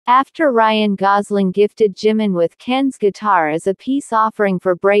After Ryan Gosling gifted Jimin with Ken's guitar as a peace offering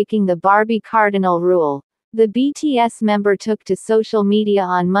for breaking the Barbie cardinal rule, the BTS member took to social media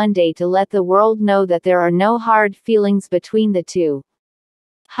on Monday to let the world know that there are no hard feelings between the two.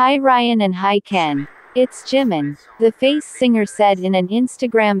 "Hi Ryan and hi Ken. It's Jimin," the Face singer said in an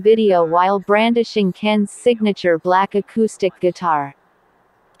Instagram video while brandishing Ken's signature black acoustic guitar.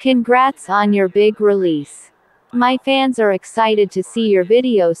 "Congrats on your big release. My fans are excited to see your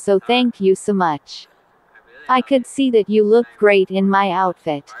video, so thank you so much. I could see that you look great in my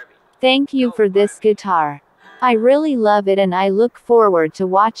outfit. Thank you for this guitar. I really love it and I look forward to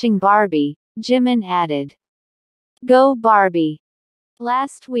watching Barbie," Jimin added. Go Barbie.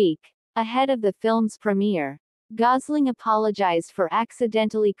 Last week, ahead of the film's premiere, Gosling apologized for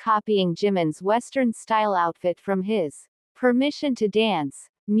accidentally copying Jimin's Western-style outfit from his "Permission to Dance"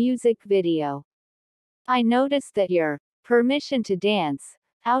 music video. "I noticed that your Permission to Dance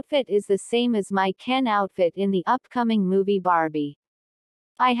outfit is the same as my Ken outfit in the upcoming movie Barbie.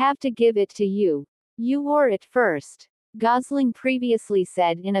 I have to give it to you. You wore it first," Gosling previously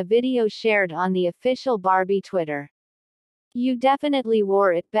said in a video shared on the official Barbie Twitter. "You definitely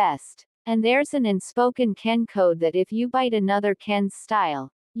wore it best. And there's an unspoken Ken code that if you bite another Ken's style,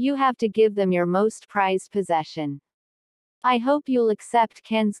 you have to give them your most prized possession. I hope you'll accept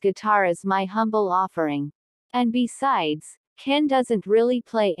Ken's guitar as my humble offering. And besides, Ken doesn't really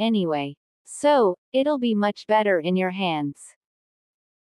play anyway, so it'll be much better in your hands."